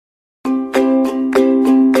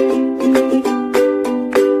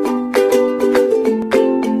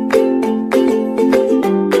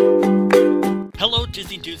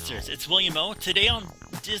listeners, it's William O. Today on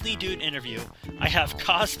Disney Dude Interview, I have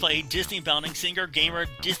cosplay, Disney-bounding singer, gamer,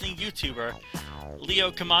 Disney YouTuber,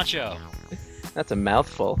 Leo Camacho. That's a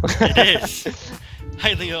mouthful. It is.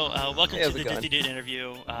 Hi, Leo. Welcome Hey, to the Disney Dude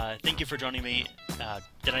Interview. Thank you for joining me.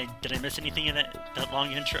 Did I miss anything in that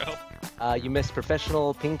long intro? You missed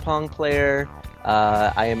professional ping pong player.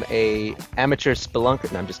 I am a amateur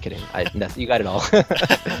spelunker. No, I'm just kidding. You got it all.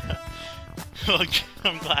 Well,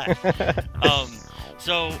 I'm glad.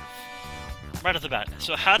 So, right off the bat,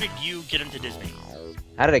 so how did you get into Disney?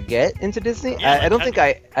 How did I get into Disney? Yeah, I don't think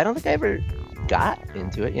I ever got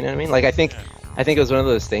into it. You know what I mean? Like I think it was one of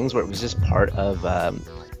those things where it was just part of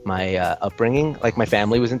my upbringing. Like my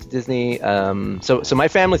family was into Disney. So my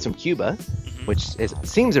family's from Cuba, which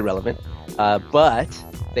seems irrelevant, but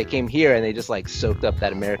they came here and they just like soaked up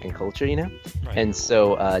that American culture, you know. Right. And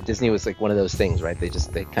so Disney was like one of those things, right? They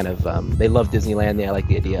kind of they love Disneyland. They like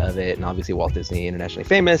the idea of it, and obviously Walt Disney, internationally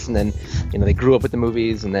famous. And then they grew up with the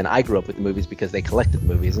movies, and then I grew up with the movies because they collected the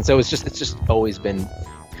movies. And so it's just always been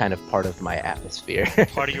kind of part of my atmosphere.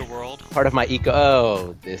 Part of your world? Part of my eco.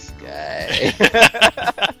 Oh, this guy.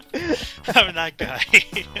 I'm that guy.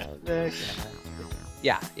 That guy.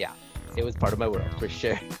 Yeah. It was part of my world, for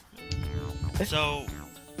sure. So,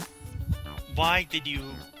 why did you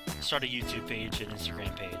start a YouTube page and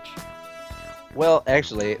Instagram page? Well,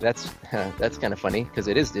 actually, that's kind of funny because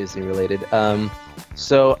it is Disney related. After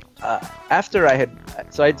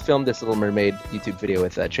I'd filmed this Little Mermaid YouTube video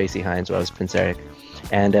with Tracy Hines while I was Prince Eric,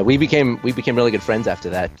 and we became really good friends after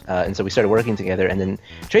that. And so we started working together. And then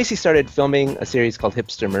Tracy started filming a series called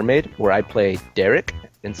Hipster Mermaid, where I play Derek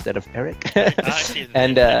instead of Eric.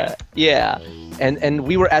 And and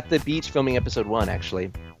we were at the beach filming episode 1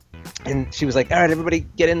 actually. And she was like, "All right, everybody,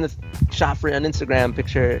 get in the shot for an Instagram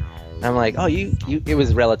picture." And I'm like, "Oh, you." It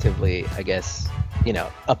was relatively, I guess,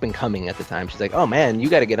 up and coming at the time. She's like, "Oh man, you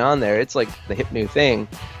got to get on there. It's like the hip new thing."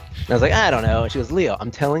 And I was like, "I don't know." And she goes, "Leo, I'm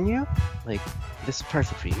telling you, like, this is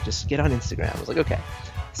perfect for you. Just get on Instagram." I was like, "Okay."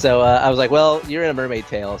 So I was like, "Well, you're in a mermaid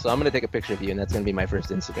tail, so I'm gonna take a picture of you, and that's gonna be my first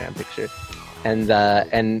Instagram picture."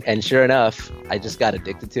 And sure enough, I just got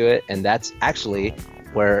addicted to it, and that's actually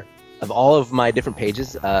where, of all of my different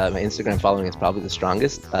pages, my Instagram following is probably the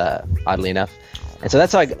strongest, oddly enough. And so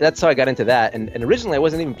that's how I got into that. And originally I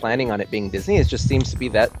wasn't even planning on it being Disney. It just seems to be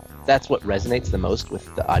that's what resonates the most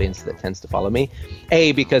with the audience that tends to follow me.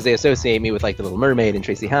 A, because they associate me with like the Little Mermaid and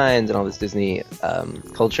Tracy Hines and all this Disney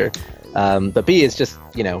culture. But B, it's just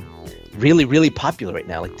really, really popular right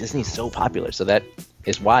now. Like Disney's so popular, so that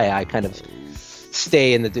is why I kind of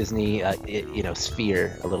stay in the Disney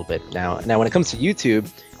sphere a little bit now. When it comes to YouTube,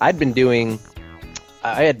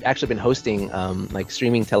 I had actually been hosting like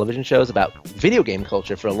streaming television shows about video game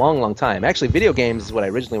culture for a long time. Actually, video games is what I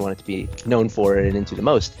originally wanted to be known for and into the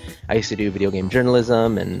most. I used to do video game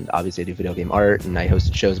journalism, and obviously I do video game art, and I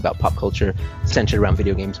hosted shows about pop culture centered around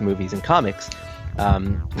video games, movies, and comics.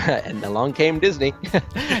 And along came Disney,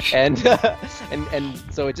 and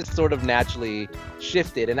so it just sort of naturally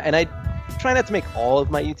shifted. And I try not to make all of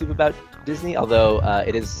my YouTube about Disney, although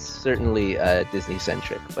it is certainly Disney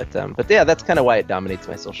centric. But yeah, that's kind of why it dominates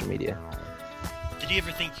my social media. Did you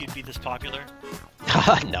ever think you'd be this popular?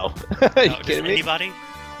 No. Are you kidding me? Anybody?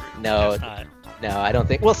 No. No, I don't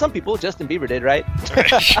think. Well, some people. Justin Bieber did, right?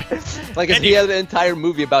 Like he had an entire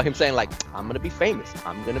movie about him saying, like, "I'm gonna be famous.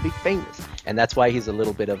 I'm gonna be famous," and that's why he's a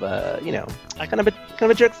little bit of a, kind of a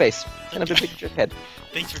jerk face, kind of a big jerk head.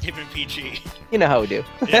 Thanks for keeping it PG. You know how we do.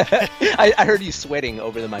 Yeah. I heard you sweating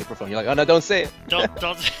over the microphone. You're like, "Oh no, don't say it." Don't.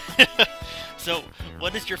 So,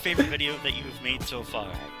 what is your favorite video that you've made so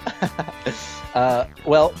far?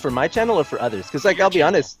 Well, for my channel or for others? Because I'll be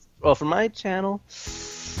honest. Well, for my channel.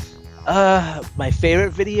 My favorite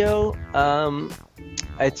video,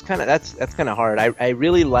 that's kind of hard. I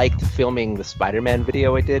really liked filming the Spider-Man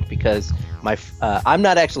video I did because I'm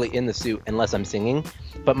not actually in the suit unless I'm singing,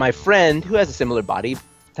 but my friend who has a similar body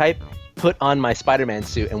type put on my Spider-Man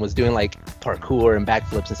suit and was doing like parkour and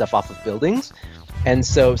backflips and stuff off of buildings, and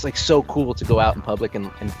so it's like so cool to go out in public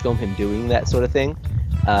and film him doing that sort of thing.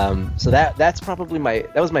 So that's probably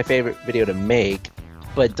that was my favorite video to make.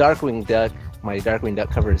 But my Darkwing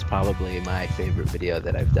Duck cover is probably my favorite video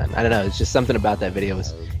that I've done. I don't know, it's just something about that video.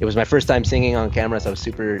 It was my first time singing on camera, so I was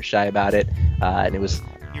super shy about it, and it was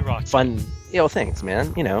fun. Thanks,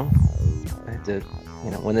 man. I had to,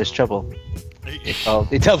 when there's trouble,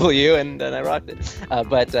 they double you, and then I rocked it.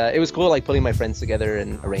 But it was cool, like putting my friends together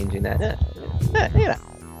and arranging that.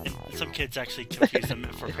 And some kids actually confuse them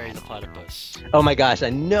for Perry the Platypus. Oh my gosh,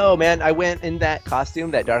 I know, man. I went in that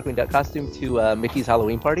costume, that Darkwing Duck costume, to Mickey's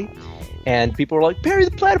Halloween party. And people were like, "Perry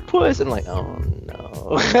the Platypus!" And I'm like, "Oh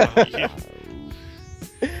no."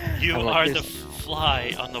 You I'm like, are the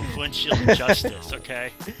fly on the windshield of justice,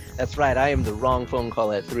 okay? That's right. I am the wrong phone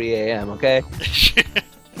call at 3 a.m., okay?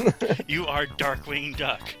 You are Darkwing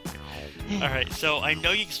Duck. Alright, so I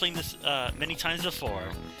know you explained this many times before,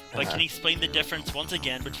 but can you explain the difference once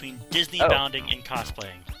again between Disney bounding and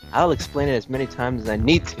cosplaying? I'll explain it as many times as I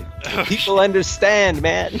need to. So people understand,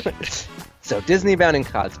 man. So Disney bounding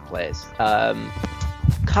cosplays.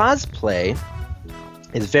 Cosplay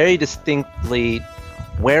is very distinctly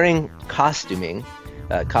wearing costume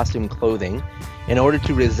clothing, in order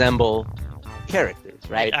to resemble characters,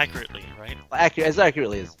 right? Accurately, right? As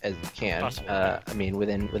accurately as you can. Possible. I mean,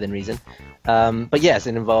 within reason. But yes,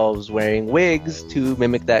 it involves wearing wigs to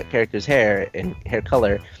mimic that character's hair and hair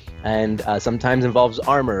color, and sometimes involves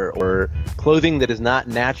armor or clothing that is not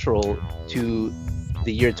natural to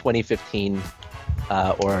the year 2015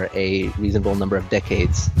 or a reasonable number of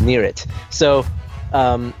decades near it. So.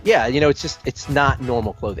 It's not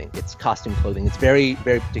normal clothing. It's costume clothing. It's very,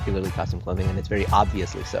 very particularly costume clothing, and it's very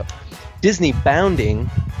obviously so. Disney bounding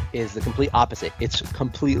is the complete opposite. It's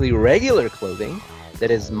completely regular clothing that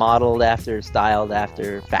is modeled after, styled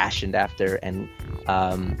after, fashioned after, and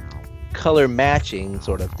color matching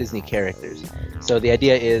sort of Disney characters. So the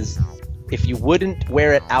idea is, if you wouldn't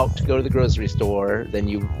wear it out to go to the grocery store, then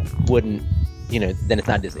you wouldn't. Then it's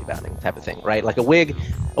not Disney bounding type of thing, right? Like a wig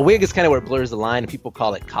is kind of where it blurs the line, and people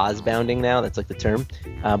call it cos bounding now. That's like the term.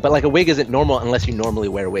 But like a wig isn't normal unless you normally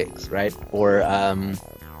wear wigs, right? Or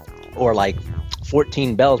like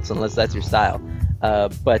 14 belts unless that's your style.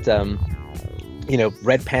 But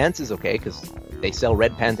red pants is okay because they sell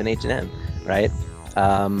red pants in H&M, right?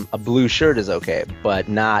 A blue shirt is okay, but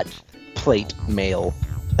not plate mail.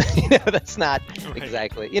 That's not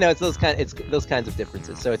exactly. It's those kinds of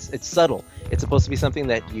differences. So it's subtle. It's supposed to be something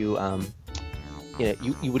that you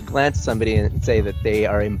would glance at somebody and say that they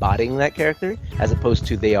are embodying that character, as opposed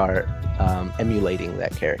to they are emulating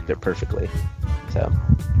that character perfectly. So,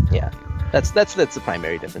 yeah, that's the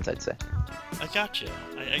primary difference, I'd say. I gotcha.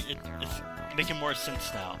 It's making more sense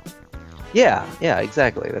now. Yeah,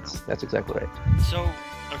 exactly. That's exactly right. So,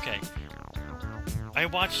 okay, I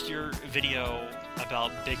watched your video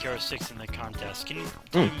about Big Hero 6 in the contest. Can you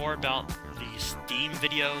tell me more about the Steam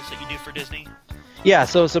videos that you do for Disney? Yeah,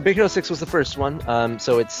 so Big Hero 6 was the first one.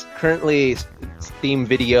 So it's currently Steam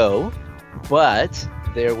video, but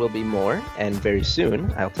there will be more, and very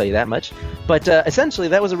soon, I'll tell you that much. But essentially,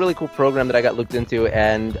 that was a really cool program that I got looked into,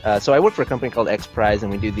 and so I work for a company called X Prize,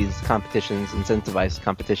 and we do these competitions, incentivized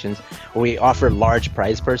competitions, where we offer large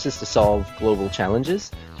prize purses to solve global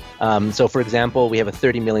challenges. So, for example, we have a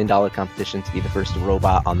 $30 million competition to be the first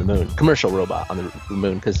robot on the moon, commercial robot on the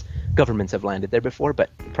moon, because governments have landed there before,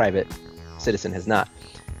 but the private citizen has not.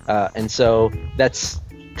 And so that's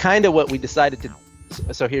kind of what we decided to.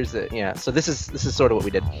 So here's so this is sort of what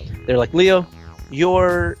we did. They're like, Leo,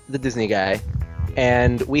 you're the Disney guy,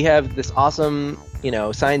 and we have this awesome,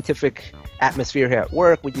 scientific atmosphere here at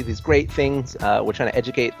work. We do these great things. We're trying to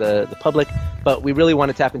educate the public, but we really want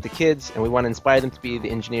to tap into kids, and we want to inspire them to be the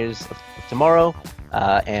engineers of tomorrow,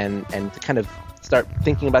 and to kind of start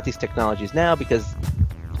thinking about these technologies now, because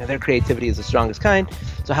their creativity is the strongest kind.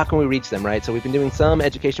 So how can we reach them, right? So we've been doing some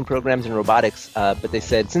education programs in robotics, but they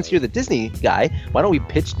said, since you're the Disney guy, why don't we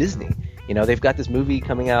pitch Disney? They've got this movie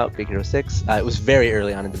coming out, Big Hero 6. It was very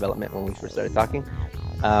early on in development when we first started talking.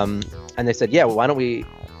 And they said, yeah, well, why don't we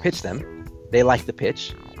pitch them? They liked the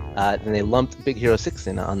pitch. Then they lumped Big Hero 6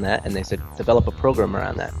 in on that, and they said, develop a program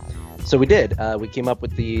around that. So we did. We came up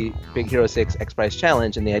with the Big Hero 6 X Prize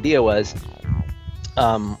Challenge, and the idea was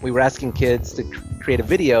we were asking kids to create a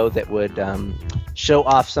video that would show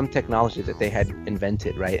off some technology that they had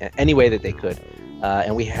invented, right? Any way that they could.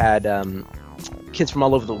 And we had kids from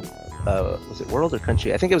all over the was it world or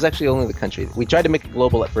country? I think it was actually only the country. We tried to make it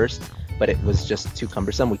global at first, but it was just too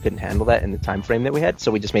cumbersome. We couldn't handle that in the time frame that we had,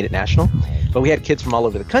 so we just made it national. But we had kids from all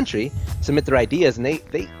over the country submit their ideas, and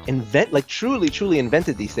they truly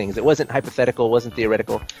invented these things. It wasn't hypothetical, it wasn't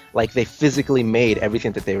theoretical. Like, they physically made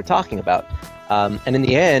everything that they were talking about. And in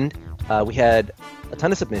the end, we had a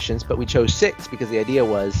ton of submissions, but we chose 6 because the idea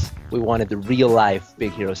was we wanted the real life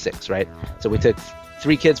Big Hero 6, right? So we took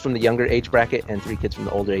 3 kids from the younger age bracket and 3 kids from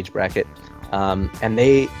the older age bracket. And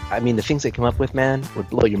the things they come up with, man, would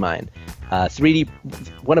blow your mind.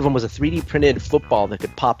 One of them was a 3D printed football that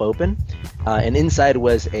could pop open, and inside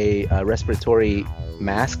was a respiratory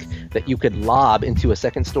mask that you could lob into a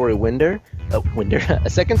second-story window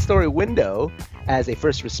as a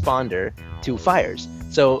first responder to fires.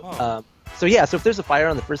 So if there's a fire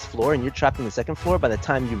on the first floor and you're trapped on the second floor, by the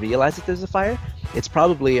time you realize that there's a fire, it's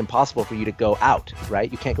probably impossible for you to go out,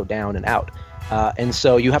 right? You can't go down and out. And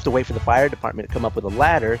so you have to wait for the fire department to come up with a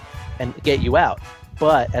ladder and get you out.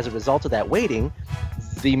 But as a result of that waiting,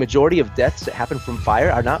 the majority of deaths that happen from fire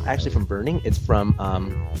are not actually from burning. It's from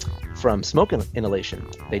smoke inhalation.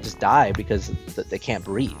 They just die because they can't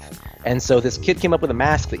breathe. And so this kid came up with a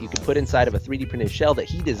mask that you could put inside of a 3D printed shell that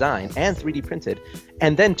he designed and 3D printed,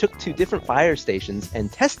 and then took to different fire stations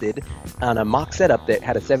and tested on a mock setup that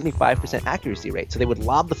had a 75% accuracy rate. So they would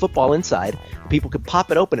lob the football inside, people could pop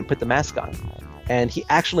it open and put the mask on. And he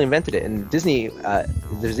actually invented it. And Disney,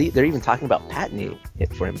 they're even talking about patenting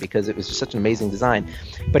it for him because it was just such an amazing design.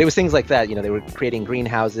 But it was things like that. You know, they were creating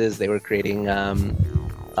greenhouses. They were creating.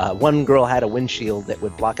 One girl had a windshield that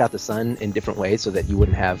would block out the sun in different ways so that you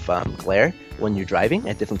wouldn't have glare when you're driving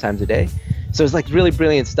at different times of day. So it's like really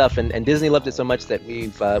brilliant stuff. And Disney loved it so much that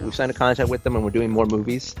we've signed a contract with them and we're doing more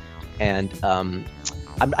movies. And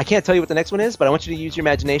I can't tell you what the next one is, but I want you to use your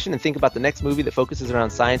imagination and think about the next movie that focuses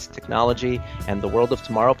around science, technology, and the world of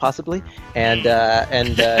tomorrow, possibly, and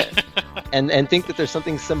think that there's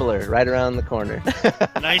something similar right around the corner.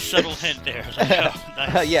 Nice subtle hint there.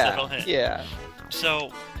 Nice subtle hint. Yeah.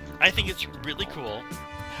 So, I think it's really cool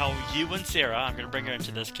how you and Sarah, I'm going to bring her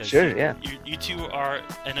into this because you two are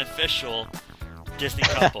an official Disney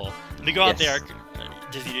couple. Let me go out there.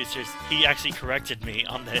 Disney Users, he actually corrected me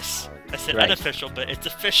on this. I said unofficial, but it's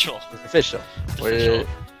official. It's official.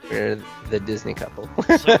 We're the Disney couple.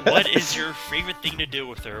 So what is your favorite thing to do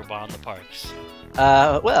with her while in the parks?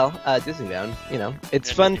 Disneybound. You know,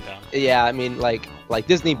 it's fun. Disneybound. Yeah, I mean, like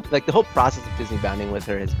Disney, like the whole process of Disney bounding with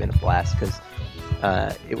her has been a blast because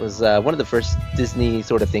it was one of the first Disney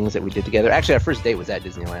sort of things that we did together. Actually, our first date was at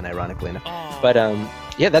Disneyland, ironically enough. Oh. But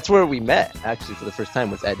yeah, that's where we met actually for the first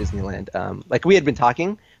time, was at Disneyland. Like we had been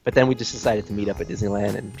talking, but then we just decided to meet up at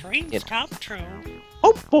Disneyland and dreams come true.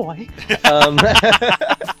 Oh boy.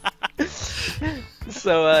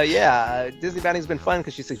 So yeah, Disney bounding's been fun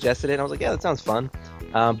because she suggested it, and I was like, yeah, that sounds fun.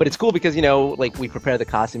 But it's cool because, you know, like we prepare the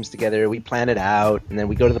costumes together, we plan it out, and then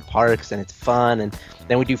we go to the parks and it's fun, and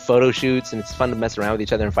then we do photo shoots and it's fun to mess around with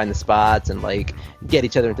each other and find the spots and like get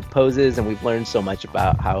each other into poses, and we've learned so much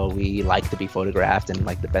about how we like to be photographed and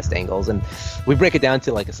like the best angles, and we break it down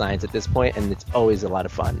to like a science at this point, and it's always a lot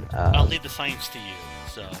of fun. I'll leave the science to you,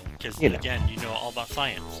 so because again, you know all about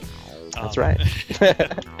science. That's right.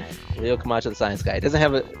 Leo Camacho, the science guy. He doesn't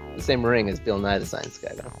have the same ring as Bill Nye, the science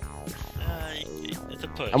guy, though. It's a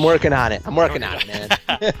push. I'm working on it. I'm working on it,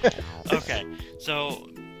 man. Okay, so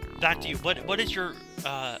back to you. What is your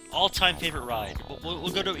all-time favorite ride? We'll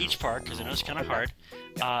go to each park because I know it's kind of hard.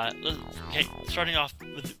 Okay, starting off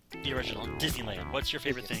with the original Disneyland. What's your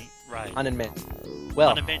favorite ride? Haunted Mansion. Well,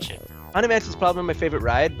 Haunted Mansion. Haunted Mansion is probably my favorite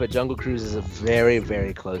ride, but Jungle Cruise is a very,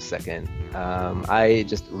 very close second. I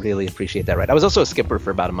just really appreciate that ride. I was also a skipper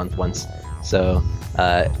for about a month once, so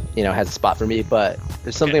you know, it has a spot for me. But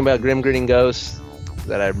there's something about Grim Grinning Ghosts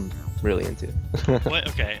that I'm really into. What?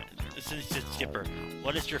 Okay, since you're a skipper,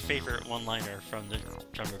 what is your favorite one-liner from the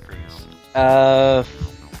Jungle Cruise? Man,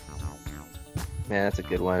 that's a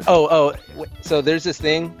good one. So there's this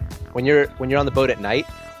thing when you're on the boat at night.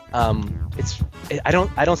 I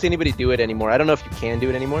don't see anybody do it anymore. I don't know if you can do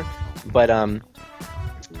it anymore, but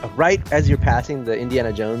right as you're passing the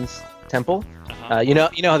Indiana Jones temple, you know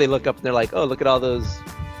how they look up and they're like, oh, look at all those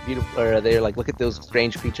beautiful, or they're like, look at those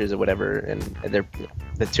strange creatures or whatever, and they're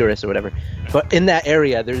the tourists or whatever. But in that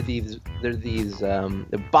area, there are these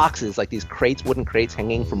boxes, like these crates, wooden crates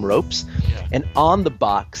hanging from ropes, and on the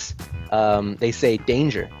box, they say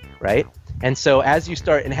danger, right? And so as you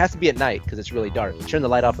start, and it has to be at night because it's really dark, you turn the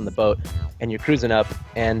light off on the boat and you're cruising up,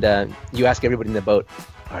 and you ask everybody in the boat,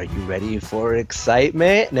 are you ready for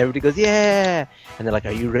excitement? And everybody goes, yeah. And they're like,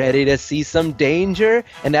 are you ready to see some danger?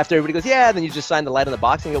 And after everybody goes, yeah, then you just shine the light on the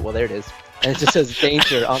box and you go, well, there it is. And it just says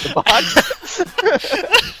danger on the box.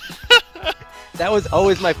 That was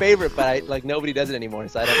always my favorite, but nobody does it anymore,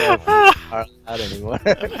 so I don't know if we are allowed anymore.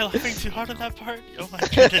 Am I laughing too hard on that part? Oh my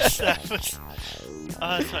goodness, that was...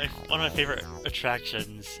 that's one of my favorite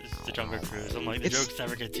attractions is the Jungle Cruise. I'm like, the jokes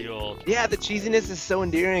never get too old. Yeah, the cheesiness is so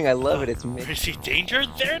endearing. I love it. It's amazing. You see danger?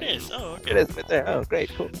 There it is. Oh, okay. It is right there. Oh, great,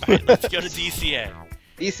 cool. Alright, let's go to DCA.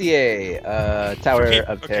 DCA, Tower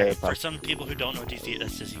of Terror. Okay, for some people who don't know DCA,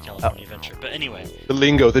 that's Disney California Adventure. But anyway. The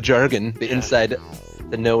lingo, the jargon, the inside,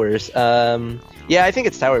 the knowers. Yeah, I think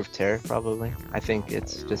it's Tower of Terror, probably. I think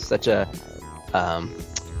it's just such a...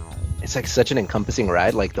 it's like such an encompassing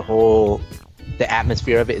ride. Like the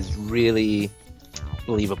atmosphere of it is really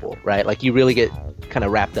believable, right? Like you really get kind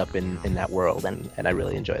of wrapped up in that world, and I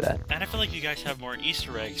really enjoy that. And I feel like you guys have more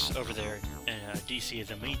Easter eggs over there in DC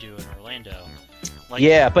than we do in Orlando. Like,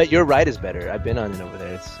 yeah, but your ride is better. I've been on it over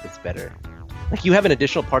there. It's better. like you have an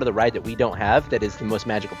additional part of the ride that we don't have that is the most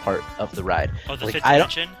magical part of the ride. Oh, the like, fifth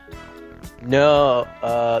dimension? No,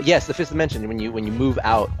 yes, the fifth dimension. When you move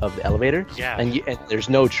out of the elevator, yeah, and there's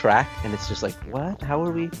no track, and it's just like, what? How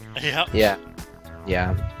are we? Yeah.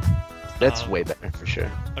 Yeah. That's way better for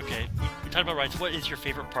sure. Okay, we talked about rides. What is your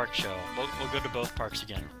favorite park show? We'll go to both parks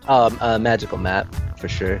again. Magical Map for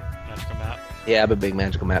sure. Magical Map. Yeah, I'm a big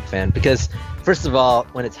Magical Map fan because, first of all,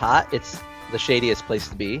 when it's hot, it's the shadiest place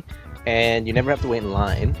to be, and you never have to wait in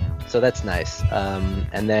line, so that's nice.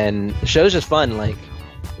 And then the show's just fun. Like,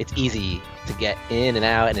 it's easy to get in and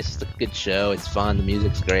out, and it's just a good show. It's fun. The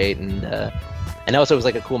music's great, and also it was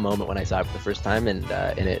like a cool moment when I saw it for the first time, and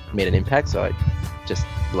it made an impact. So I just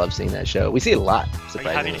love seeing that show. We see it a lot. Are you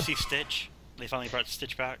happy to see Stitch? They finally brought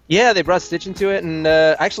Stitch back. Yeah, they brought Stitch into it, and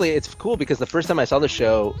actually, it's cool because the first time I saw the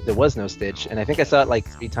show, there was no Stitch, and I think I saw it like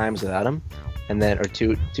 3 times without him, and then or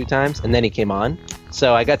two times, and then he came on.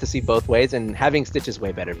 So I got to see both ways, and having Stitch is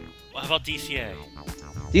way better. Well, how about DCA?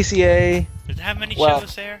 DCA. Does it have many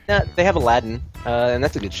shows there? Yeah, they have Aladdin, and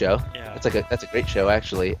that's a good show. Yeah. That's a great show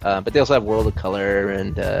actually. But they also have World of Color,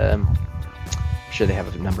 and I'm sure they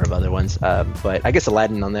have a number of other ones. But I guess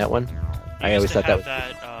Aladdin on that one. I always thought that.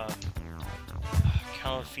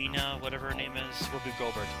 Calafina, whatever her name is, Whoopi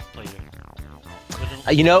Goldberg played it.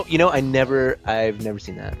 I've never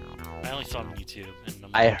seen that. I only saw it on YouTube.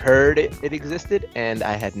 I heard it existed, and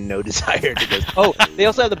I had no desire to go. Oh, they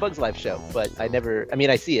also have the Bugs Life show, but I never. I mean,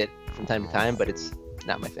 I see it from time to time, but it's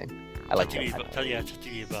not my thing. I like it. It's a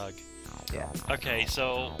TV bug. Yeah. Okay,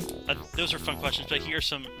 so those are fun questions, but here's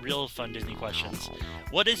some real fun Disney questions.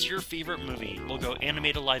 What is your favorite movie? We'll go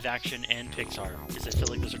animated, live action, and Pixar, because I feel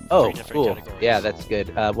like those are 3 different categories. Yeah, that's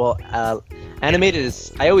good. Animated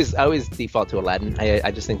is. I always default to Aladdin.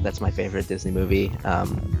 I just think that's my favorite Disney movie.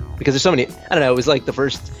 Because there's so many. I don't know. It was like the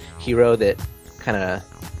first hero that kind of,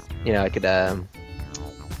 I could. I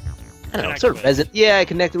don't know. Sort of I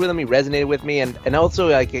connected with him. He resonated with me, and also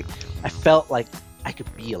like I felt like I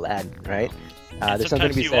could be Aladdin, right? There's something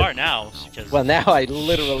to be said. You are now. Because... Well, now I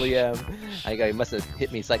literally am. I must have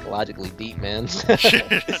hit me psychologically deep, man. No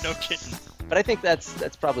kidding. But I think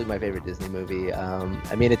that's probably my favorite Disney movie.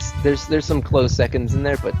 I mean, there's some close seconds in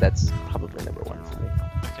there, but that's probably number 1 for me.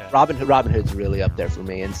 Okay. Robin Hood's really up there for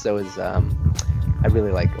me, and so is I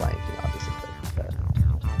really like Lion King, obviously, but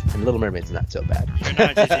and Little Mermaid's not so bad.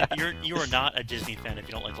 You are not a Disney fan if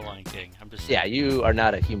you don't like the Lion King. I'm just. Yeah, you are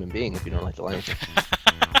not a human being if you don't like the Lion King.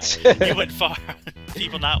 You went far.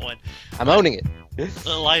 People not one. I'm owning it.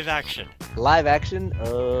 Live action. Live action?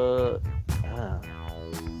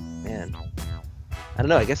 Man. I don't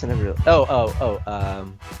know. I guess I never.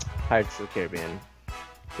 Pirates of the Caribbean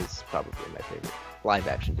is probably my favorite live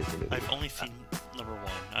action Disney movie. I've only seen number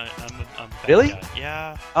 1. I'm really? Guy.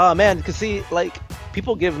 Yeah. Oh man, because see, like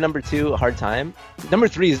people give number 2 a hard time. Number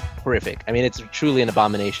 3 is horrific. I mean, it's truly an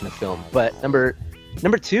abomination of film. But number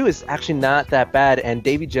 2 is actually not that bad, and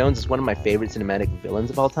Davy Jones is one of my favorite cinematic villains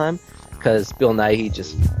of all time. Because Bill Nighy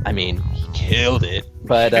he killed it.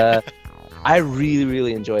 But I really,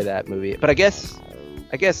 really enjoy that movie. But I guess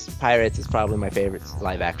Pirates is probably my favorite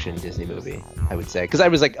live-action Disney movie, I would say. Because I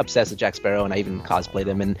was, like, obsessed with Jack Sparrow, and I even cosplayed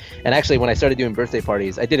him. And actually, when I started doing birthday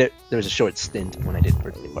parties, I did it. There was a short stint when I did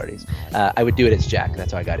birthday parties. I would do it as Jack.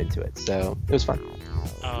 That's how I got into it. So it was fun.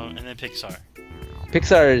 And then Pixar.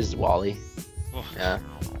 Pixar is WALL-E. Oh. Yeah,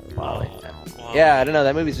 WALL-E. Yeah. Wow. Yeah, I don't know.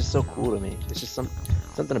 That movie's just so cool to me. It's just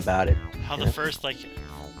something about it. How the first,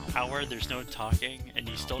 hour there's no talking and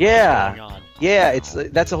you still know what's going on. Yeah,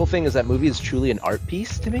 that's the whole thing is that movie is truly an art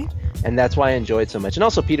piece to me, and that's why I enjoy it so much. And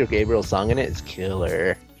also Peter Gabriel's song in it is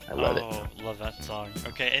killer. I love it. Oh, love that song.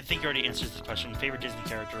 Okay, I think you already answered this question. Favorite Disney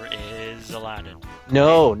character is Aladdin.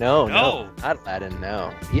 No, not Aladdin.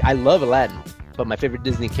 No, I love Aladdin, but my favorite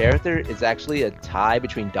Disney character is actually a tie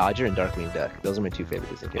between Dodger and Darkwing Duck. Those are my 2 favorite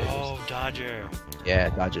Disney characters. Oh, Dodger. Yeah,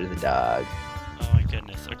 Dodger the dog. Oh my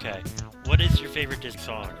goodness. Okay, what is your favorite Disney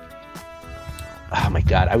song? Oh my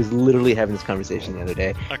god, I was literally having this conversation the other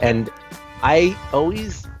day, and I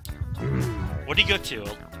always. What do you go to?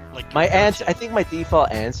 Like my answer, I think my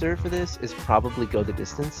default answer for this is probably "Go the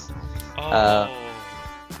Distance."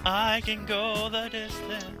 I can go the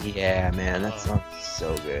distance. Yeah, man, that song's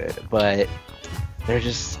so good, but there's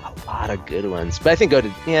just a lot of good ones. But I think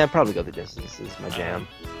probably "Go the Distance" is my jam,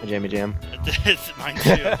 my jammy jam. It's mine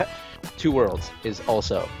too. Two Worlds is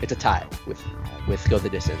also it's a tie with Go the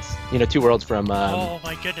Distance. Two Worlds from. Oh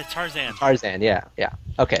my goodness, Tarzan. Tarzan, yeah.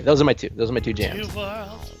 Okay, those are my 2. Those are my 2 jams. 2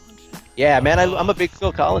 worlds. Yeah, man, I'm a big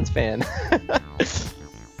Phil Collins fan.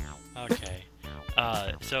 Okay,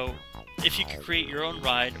 so if you could create your own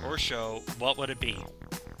ride or show, what would it be?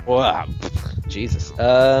 Wow, Jesus.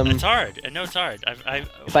 It's hard. I know it's hard.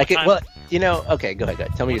 If I could, well, you know, okay, go ahead.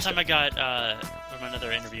 Tell me your story. One time I got from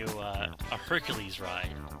another interview a Hercules ride,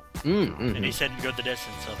 and he said go the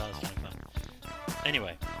distance, so that was kind of fun.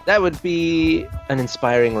 Anyway, that would be an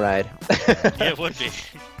inspiring ride. Yeah, it would be.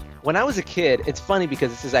 When I was a kid, it's funny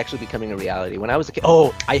because this is actually becoming a reality. When I was a kid,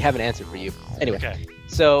 oh, I have an answer for you. Anyway, okay.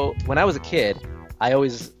 So when I was a kid, I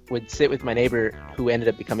always would sit with my neighbor who ended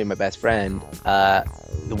up becoming my best friend.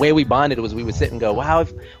 The way we bonded was we would sit and go, wow,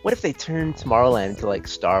 what if they turned Tomorrowland into like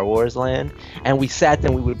Star Wars land? And we sat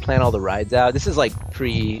there and we would plan all the rides out. This is like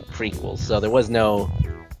prequels, so there was no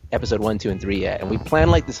episode 1, 2, and 3 yet. And we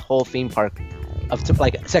planned like this whole theme park of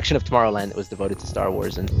like a section of Tomorrowland that was devoted to Star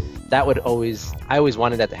Wars, and that would I always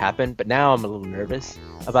wanted that to happen, but now I'm a little nervous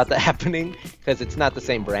about that happening because it's not the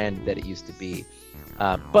same brand that it used to be.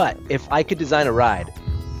 But if I could design a ride,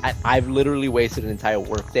 I've literally wasted an entire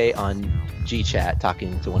workday on GChat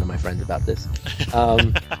talking to one of my friends about this.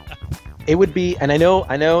 It would be, and I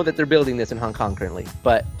know that they're building this in Hong Kong currently,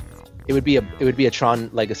 but it would be a Tron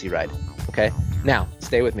Legacy ride. Okay, now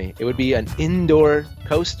stay with me. It would be an indoor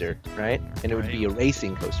coaster, right? And it would be a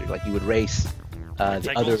racing coaster, like you would race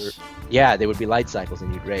the other. Yeah, they would be light cycles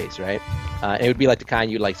and you'd race, right? And it would be like the kind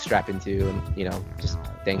you'd like strap into and just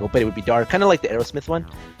dangle, but it would be dark, kind of like the Aerosmith one,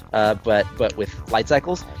 but with light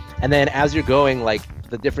cycles. And then as you're going, like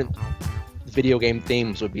the different video game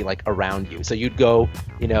themes would be like around you. So you'd go,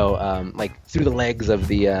 like through the legs of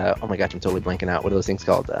the. Oh my gosh, I'm totally blanking out. What are those things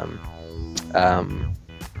called?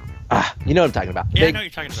 You know what I'm talking about. Yeah, I know what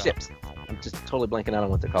you're talking about. Ships. I'm just totally blanking out on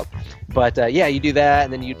what they're called. But yeah, you do that,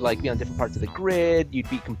 and then you'd like be on different parts of the grid. You'd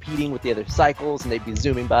be competing with the other cycles, and they'd be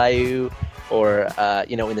zooming by you. Or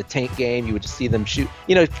in the tank game, you would just see them shoot.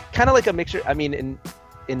 Kind of like a mixture. I mean, in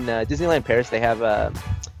Disneyland Paris, they have the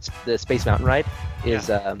Space Mountain ride is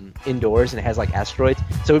indoors, and it has like asteroids.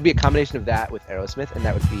 So it would be a combination of that with Aerosmith, and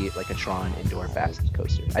that would be like a Tron indoor fast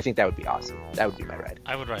coaster. I think that would be awesome. That would be my ride.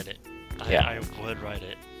 I would ride it. Yeah. I would ride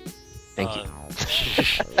it. Thank you.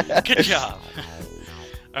 Good job.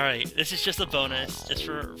 All right, this is just a bonus, just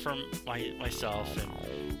for myself, and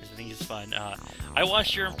I think it's fun. I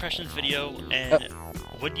watched your impressions video, and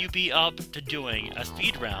would you be up to doing a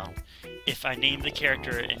speed round if I name the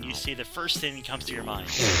character and you say the first thing that comes to your mind?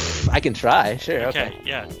 I can try. Sure. Okay.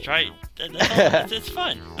 Yeah. Try. It's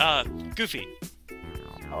fun. Goofy.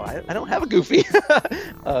 Oh, I don't have a Goofy.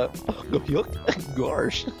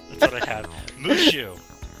 Gosh. That's what I have. Mushu.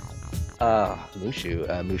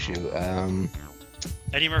 Mushu.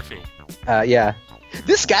 Eddie Murphy. Yeah.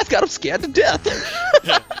 This guy's got him scared to death.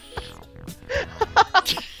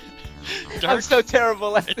 I'm so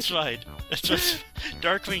terrible at it. It's fine. It's just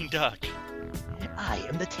Darkwing Duck. I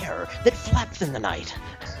am the terror that flaps in the night.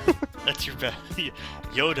 That's your best.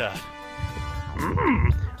 Yoda.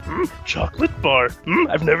 Chocolate bar.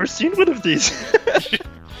 I've never seen one of these.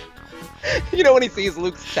 When he sees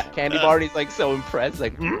Luke's candy bar, and he's like so impressed,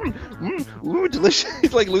 like, ooh, delicious.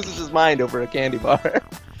 He's like loses his mind over a candy bar.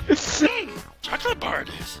 Chocolate bar it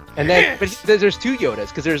is. And then, but there's two Yodas,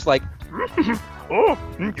 because there's like, oh,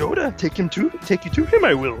 Yoda, take you to him,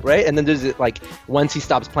 I will. Right, and then there's like once he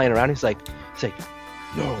stops playing around, he's like,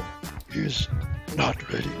 no, he's not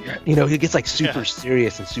ready yet. He gets like super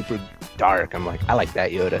serious and super dark. I'm like, I like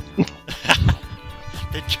that Yoda.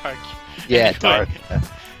 The dark. Yeah, anyway. dark.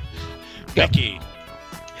 Becky.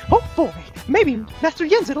 Oh boy, maybe Master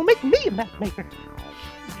Jens, it'll make me a map maker.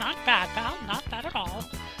 Not bad, pal. Not bad at all.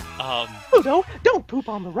 Oh no, don't poop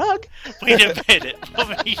on the rug. Wait a minute.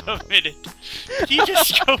 Wait a minute. Did you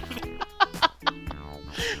just go there?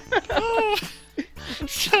 Oh.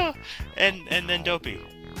 So, and then Dopey.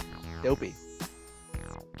 Dopey.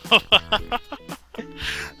 Oh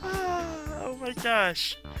my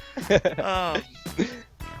gosh.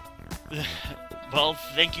 Well,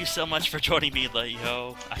 thank you so much for joining me,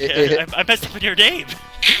 Leo. I messed up in your name.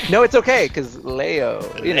 No, it's okay, because Leo,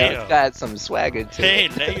 it's got some swagger to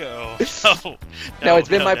it. Hey, Leo. No, it's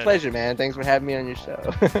been my pleasure, man. Thanks for having me on your show.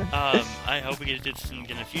 I hope we get to do this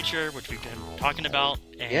in the future, which we've been talking about.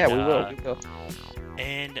 And, yeah, we will.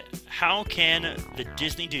 And how can the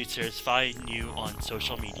Disney Dudesters find you on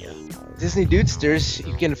social media? Disney Dudesters,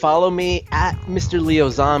 you can follow me at Mr. Leo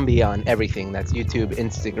Zombie on everything. That's YouTube,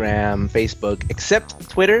 Instagram, Facebook, except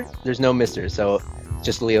Twitter. There's no Mr. So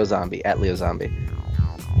just Leo Zombie, at Leo Zombie.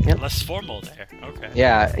 Yep. Less formal there. Okay.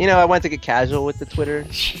 Yeah, I went to get casual with the Twitter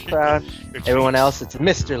crowd. Everyone else, it's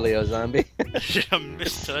Mr. Leo Zombie.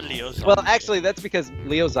 Mr. Leo Zombie. Well, actually, that's because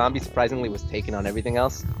Leo Zombie surprisingly was taken on everything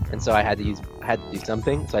else, and so I had to do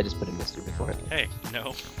something. So I just put a Mr. before it. Hey,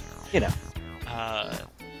 no. You know.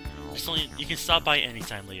 You can stop by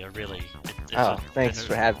anytime, Leo. Really, Oh, thanks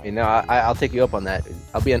for having me. No, I'll take you up on that.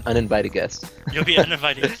 I'll be an uninvited guest. You'll be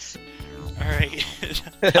uninvited. All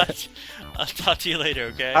right. I'll talk to you later,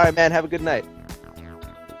 okay? All right, man. Have a good night.